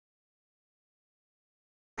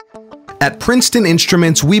At Princeton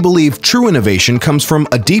Instruments, we believe true innovation comes from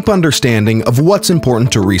a deep understanding of what's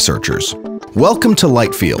important to researchers. Welcome to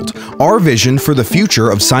LightField, our vision for the future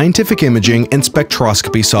of scientific imaging and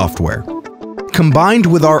spectroscopy software. Combined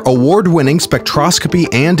with our award-winning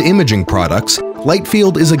spectroscopy and imaging products,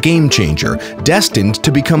 LightField is a game-changer, destined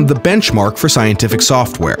to become the benchmark for scientific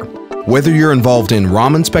software. Whether you're involved in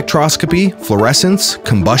Raman spectroscopy, fluorescence,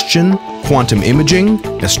 combustion, quantum imaging,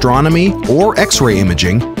 astronomy, or X-ray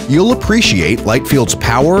imaging, you'll appreciate LightField's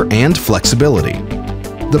power and flexibility.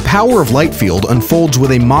 The power of LightField unfolds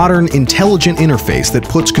with a modern, intelligent interface that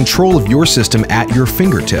puts control of your system at your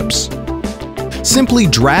fingertips. Simply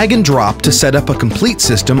drag and drop to set up a complete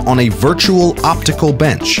system on a virtual optical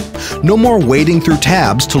bench. No more wading through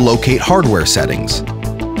tabs to locate hardware settings.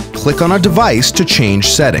 Click on a device to change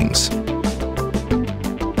settings.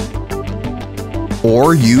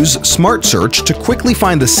 Or use Smart Search to quickly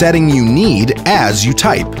find the setting you need as you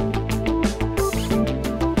type.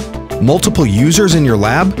 Multiple users in your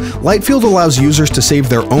lab? LightField allows users to save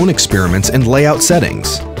their own experiments and lay out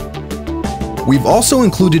settings. We've also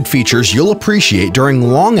included features you'll appreciate during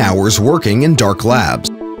long hours working in dark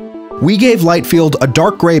labs. We gave LightField a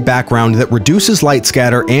dark gray background that reduces light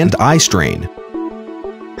scatter and eye strain.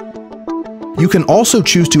 You can also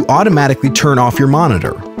choose to automatically turn off your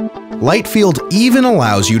monitor. LightField even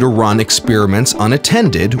allows you to run experiments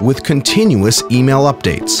unattended with continuous email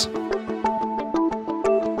updates.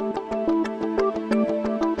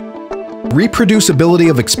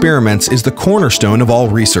 Reproducibility of experiments is the cornerstone of all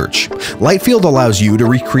research. LightField allows you to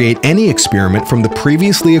recreate any experiment from the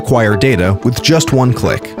previously acquired data with just one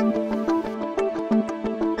click.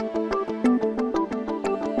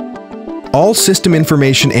 All system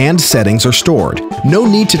information and settings are stored. No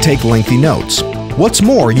need to take lengthy notes. What's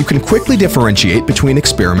more, you can quickly differentiate between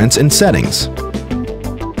experiments and settings.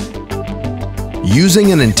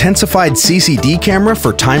 Using an intensified CCD camera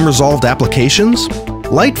for time-resolved applications?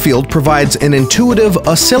 LightField provides an intuitive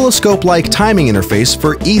oscilloscope-like timing interface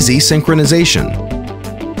for easy synchronization.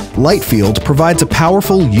 LightField provides a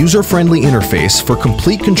powerful, user-friendly interface for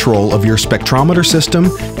complete control of your spectrometer system,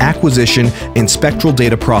 acquisition, and spectral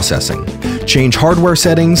data processing. Change hardware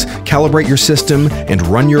settings, calibrate your system, and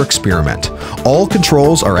run your experiment. All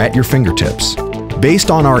controls are at your fingertips.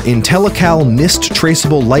 Based on our IntelliCal NIST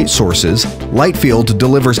traceable light sources, LightField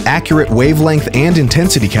delivers accurate wavelength and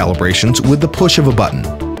intensity calibrations with the push of a button.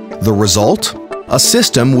 The result? A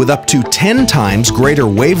system with up to 10 times greater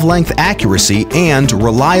wavelength accuracy and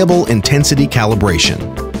reliable intensity calibration.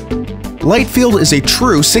 LightField is a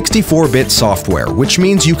true 64-bit software, which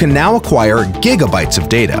means you can now acquire gigabytes of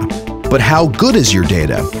data. But how good is your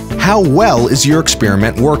data? How well is your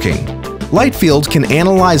experiment working? LightField can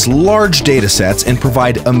analyze large datasets and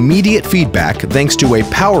provide immediate feedback thanks to a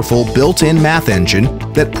powerful built-in math engine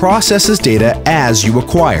that processes data as you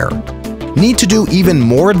acquire. Need to do even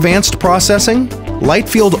more advanced processing?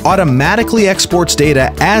 LightField automatically exports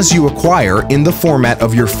data as you acquire in the format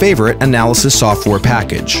of your favorite analysis software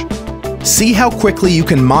package. See how quickly you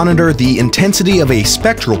can monitor the intensity of a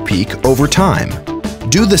spectral peak over time.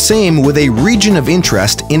 Do the same with a region of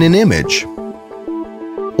interest in an image.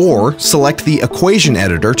 Or select the equation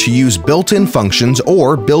editor to use built-in functions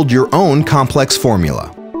or build your own complex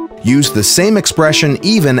formula. Use the same expression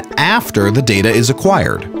even after the data is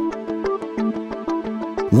acquired.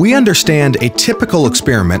 We understand a typical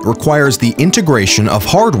experiment requires the integration of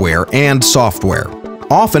hardware and software,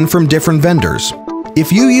 often from different vendors.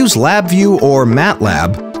 If you use LabVIEW or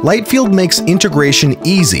MATLAB, LightField makes integration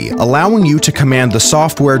easy, allowing you to command the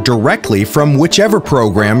software directly from whichever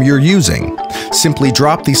program you're using. Simply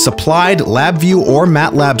drop the supplied LabVIEW or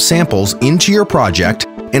MATLAB samples into your project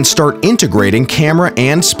and start integrating camera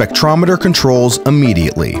and spectrometer controls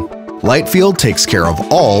immediately. LightField takes care of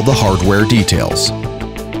all the hardware details.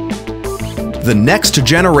 The next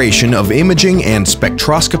generation of imaging and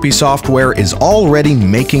spectroscopy software is already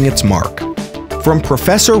making its mark. From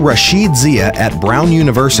Professor Rashid Zia at Brown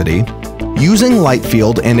University, using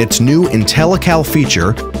LightField and its new IntelliCal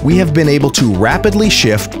feature, we have been able to rapidly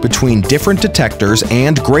shift between different detectors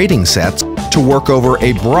and grading sets to work over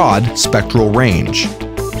a broad spectral range.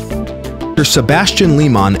 Dr. Sebastian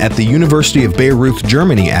Lehmann at the University of Bayreuth,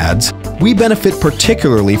 Germany adds, "We benefit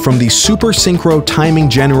particularly from the Super Synchro Timing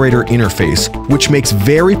Generator interface, which makes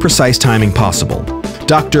very precise timing possible."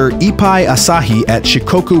 Dr. Ippai Asahi at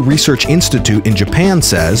Shikoku Research Institute in Japan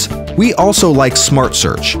says, "We also like Smart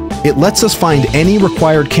Search. It lets us find any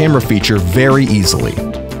required camera feature very easily."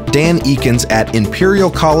 Dan Eakins at Imperial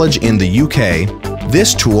College in the UK,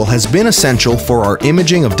 "This tool has been essential for our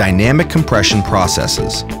imaging of dynamic compression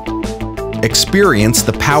processes." Experience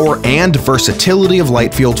the power and versatility of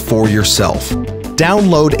LightField for yourself.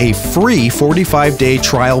 Download a free 45-day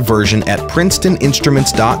trial version at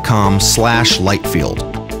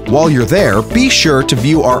princetoninstruments.com/lightfield. While you're there, be sure to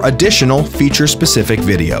view our additional feature-specific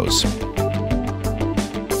videos.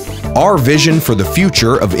 Our vision for the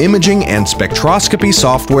future of imaging and spectroscopy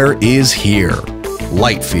software is here.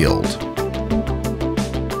 LightField.